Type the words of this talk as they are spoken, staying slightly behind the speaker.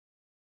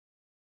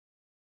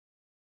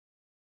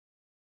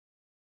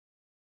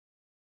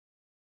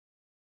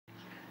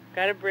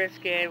Got a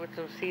brisket with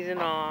some season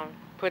on.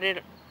 Put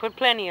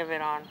plenty of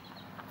it on. So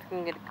you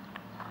can get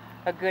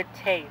a good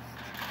taste.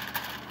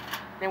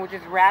 Then we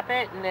just wrap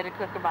it and let it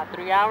cook about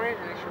 3 hours,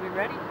 and it should be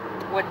ready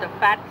with the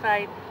fat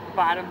side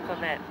bottoms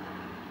of it.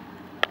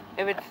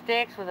 If it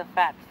sticks, with the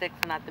fat sticks,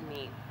 not the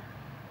meat.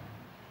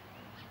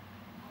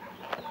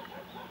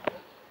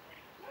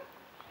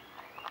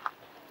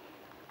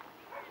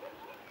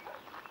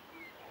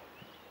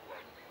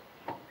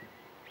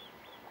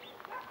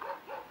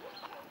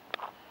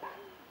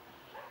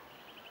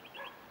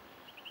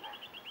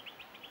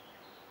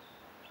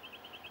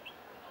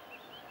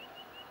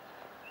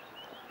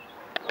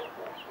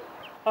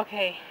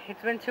 Okay,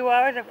 it's been 2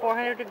 hours at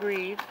 400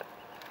 degrees.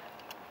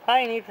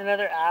 Probably needs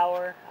another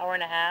hour, hour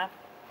and a half.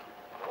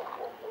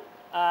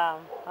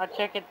 I'll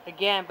check it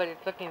again, but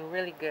it's looking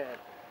really good.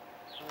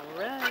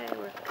 Alright,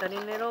 we're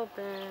cutting it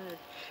open.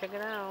 Let's check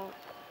it out.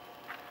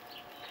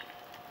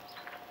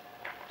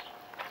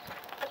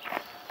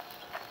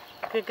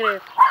 ¿Qué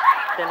crees?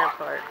 Thinner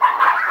part.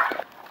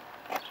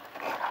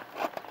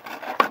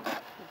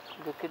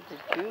 Look at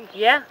the juice.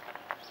 Yeah.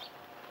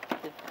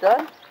 It's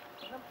done?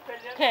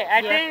 Okay,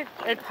 I think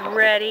it's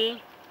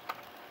ready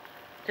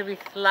to be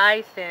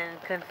sliced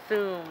and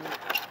consumed.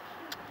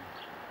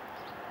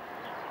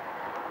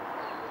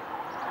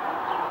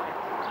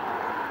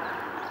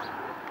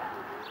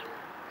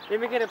 Let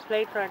me get a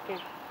plate so I can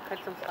cut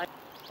some slices.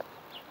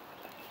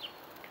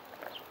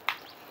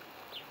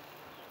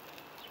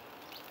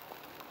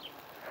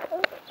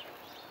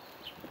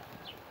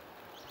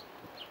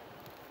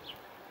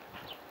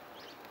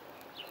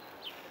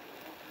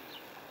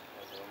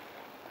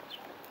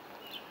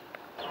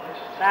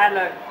 That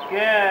looks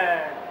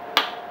good.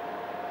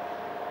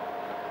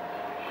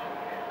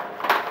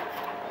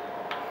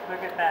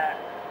 Look at that.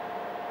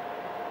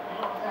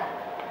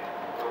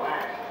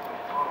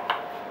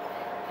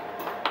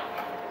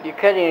 You're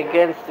cutting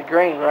against the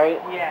grain,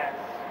 right? Yes.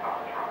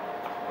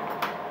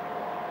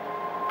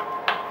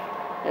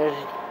 There's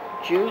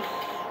juice.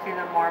 See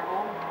the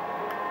marble?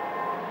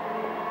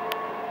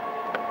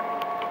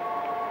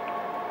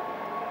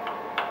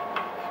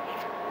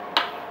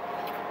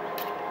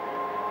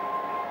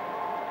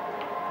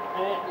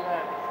 It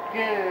looks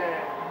good.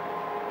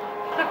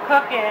 To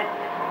cook it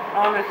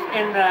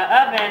in the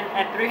oven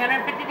at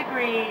 350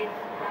 degrees.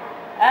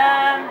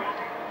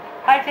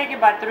 Probably take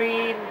about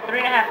 3.5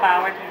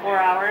 hours to 4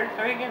 hours.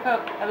 Or you can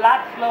cook a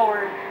lot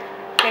slower.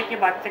 Take you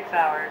about 6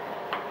 hours.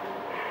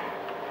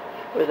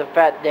 With the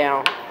fat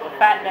down.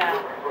 Fat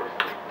down.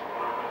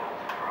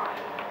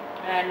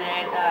 And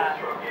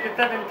it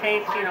doesn't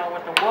taste,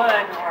 with the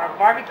wood or a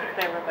barbecue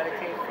flavor, but it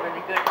tastes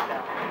really good.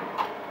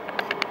 So.